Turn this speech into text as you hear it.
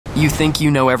You think you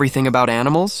know everything about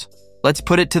animals? Let's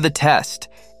put it to the test.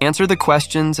 Answer the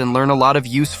questions and learn a lot of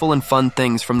useful and fun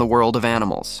things from the world of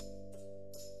animals.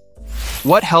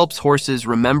 What helps horses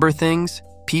remember things,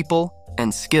 people,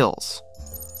 and skills?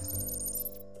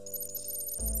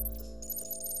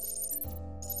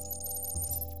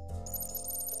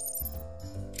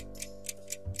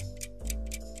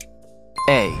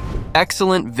 A.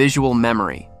 Excellent visual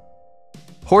memory.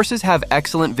 Horses have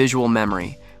excellent visual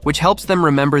memory, which helps them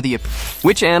remember the...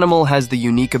 Which animal has the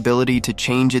unique ability to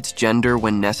change its gender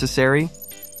when necessary?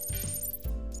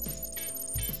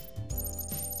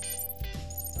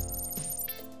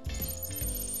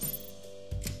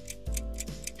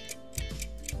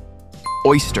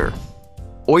 Oyster.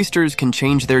 Oysters can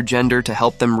change their gender to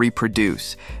help them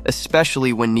reproduce,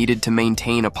 especially when needed to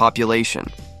maintain a population.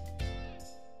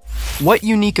 What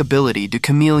unique ability do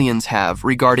chameleons have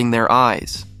regarding their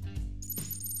eyes?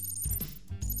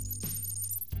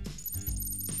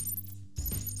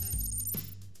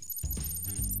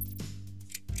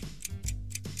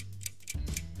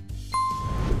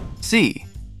 C.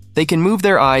 They can move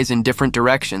their eyes in different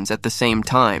directions at the same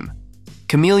time.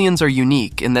 Chameleons are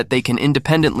unique in that they can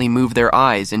independently move their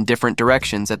eyes in different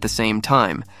directions at the same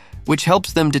time, which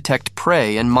helps them detect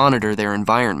prey and monitor their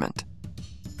environment.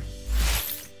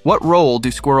 What role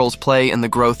do squirrels play in the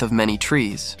growth of many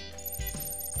trees?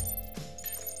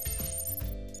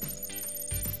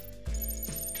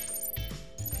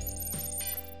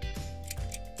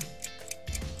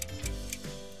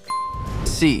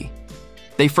 C.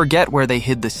 They forget where they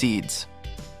hid the seeds.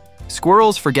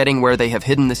 Squirrels forgetting where they have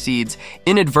hidden the seeds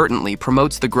inadvertently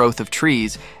promotes the growth of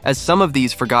trees, as some of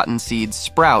these forgotten seeds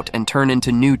sprout and turn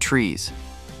into new trees.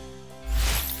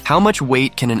 How much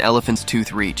weight can an elephant's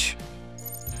tooth reach?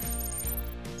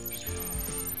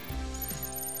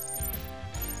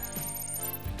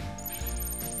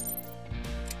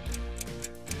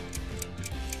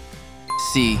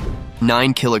 C.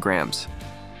 9 kilograms.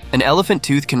 An elephant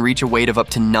tooth can reach a weight of up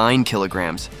to 9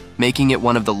 kilograms, making it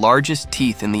one of the largest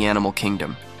teeth in the animal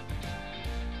kingdom.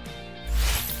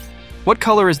 What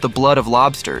color is the blood of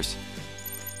lobsters?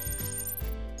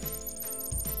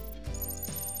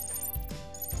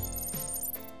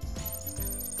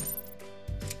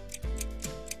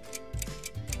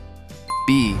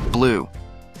 B. Blue.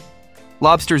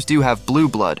 Lobsters do have blue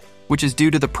blood, which is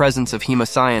due to the presence of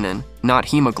hemocyanin, not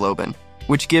hemoglobin,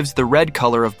 which gives the red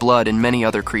color of blood in many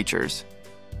other creatures.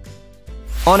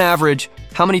 On average,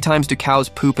 how many times do cows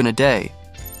poop in a day?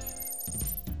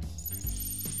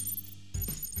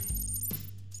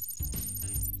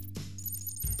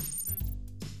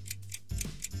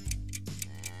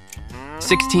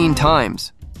 "16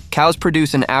 times. Cows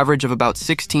produce an average of about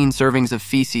 16 servings of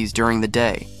feces during the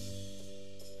day.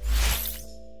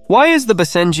 Why is the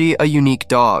Basenji a unique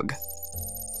dog?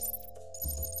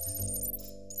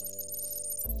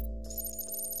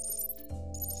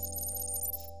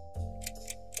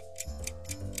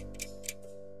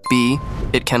 B.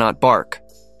 It cannot bark.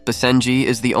 Basenji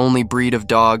is the only breed of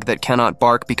dog that cannot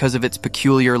bark because of its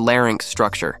peculiar larynx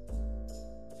structure.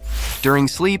 During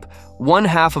sleep, one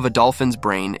half of a dolphin's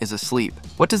brain is asleep.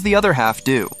 What does the other half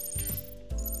do?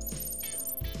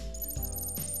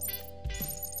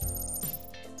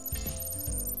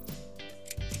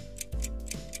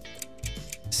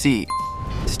 C.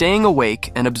 Staying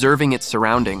awake and observing its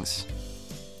surroundings.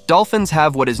 Dolphins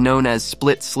have what is known as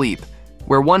split sleep,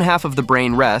 where one half of the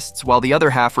brain rests while the other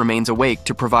half remains awake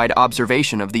to provide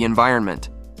observation of the environment.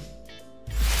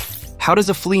 How does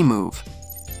a flea move?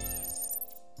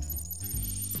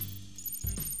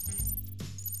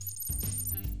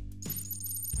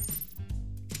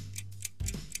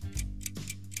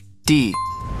 D.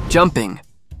 Jumping.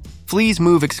 Fleas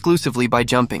move exclusively by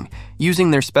jumping,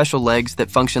 using their special legs that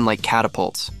function like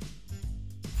catapults.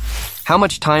 How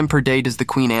much time per day does the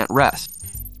queen ant rest?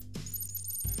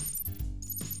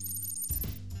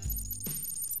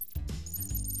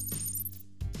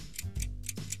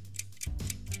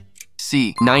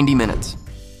 C. 90 minutes.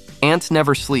 Ants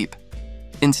never sleep.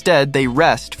 Instead, they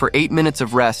rest for 8 minutes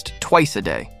of rest twice a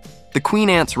day. The queen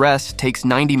ant's rest takes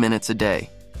 90 minutes a day.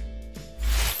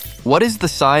 What is the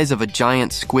size of a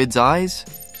giant squid's eyes?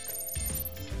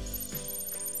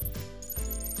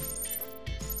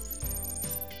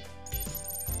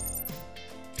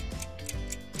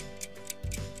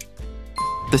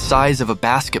 The size of a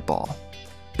basketball.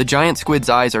 The giant squid's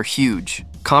eyes are huge,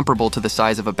 comparable to the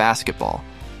size of a basketball,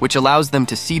 which allows them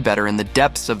to see better in the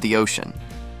depths of the ocean.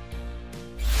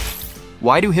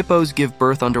 Why do hippos give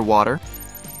birth underwater?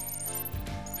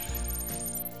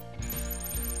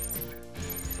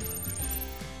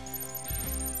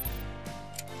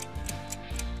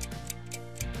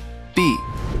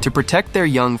 To protect their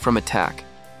young from attack,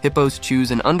 hippos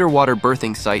choose an underwater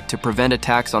birthing site to prevent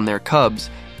attacks on their cubs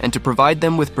and to provide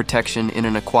them with protection in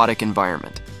an aquatic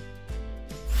environment.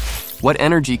 What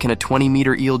energy can a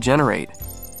 20-meter eel generate?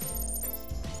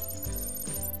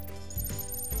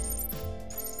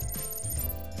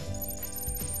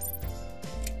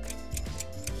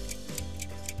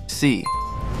 C.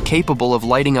 Capable of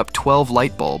lighting up 12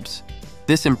 light bulbs.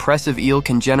 This impressive eel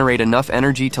can generate enough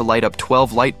energy to light up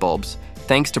 12 light bulbs,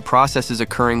 thanks to processes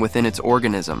occurring within its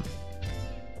organism.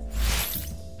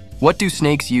 What do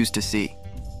snakes use to see?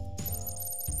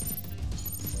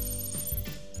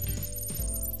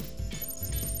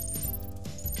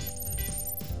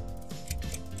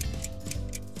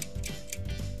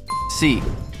 C.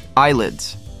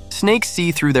 Eyelids. Snakes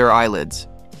see through their eyelids.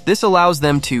 This allows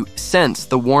them to sense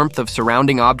the warmth of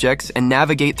surrounding objects and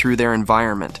navigate through their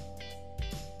environment.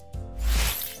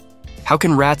 How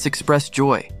can rats express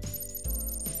joy?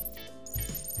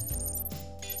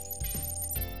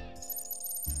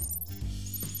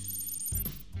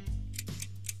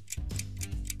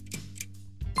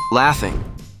 Laughing.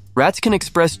 Rats can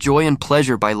express joy and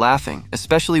pleasure by laughing,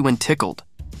 especially when tickled.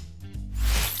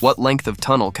 What length of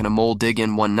tunnel can a mole dig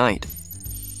in one night?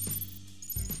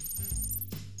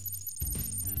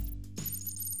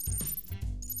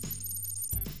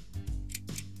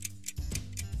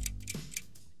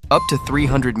 Up to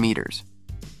 300 meters.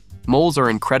 Moles are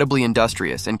incredibly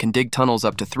industrious and can dig tunnels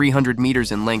up to 300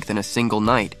 meters in length in a single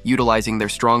night, utilizing their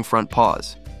strong front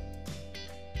paws.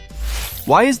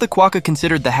 Why is the quokka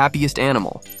considered the happiest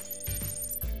animal?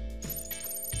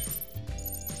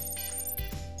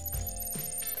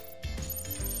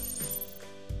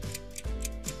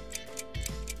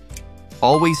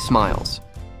 Always smiles.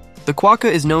 The quokka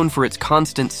is known for its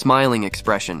constant smiling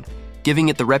expression, giving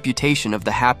it the reputation of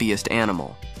the happiest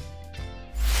animal.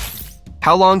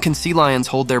 How long can sea lions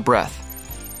hold their breath?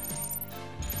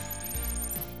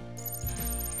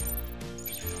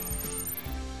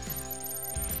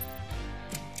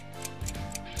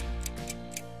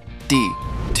 D.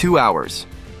 2 hours.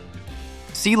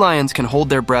 Sea lions can hold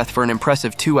their breath for an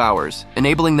impressive 2 hours,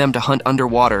 enabling them to hunt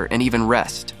underwater and even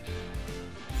rest.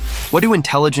 What do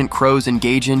intelligent crows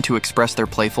engage in to express their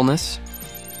playfulness?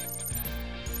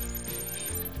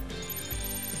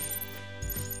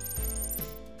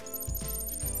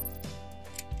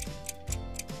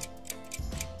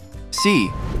 C.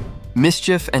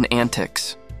 Mischief and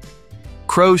antics.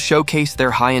 Crows showcase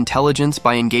their high intelligence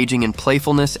by engaging in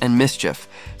playfulness and mischief,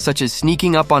 such as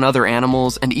sneaking up on other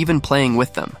animals and even playing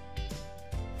with them.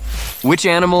 Which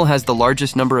animal has the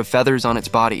largest number of feathers on its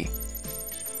body?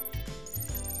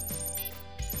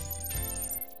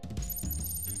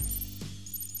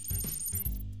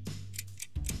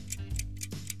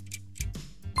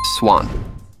 Swan.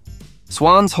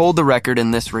 Swans hold the record in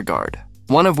this regard,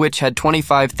 one of which had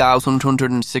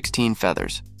 25,216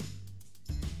 feathers.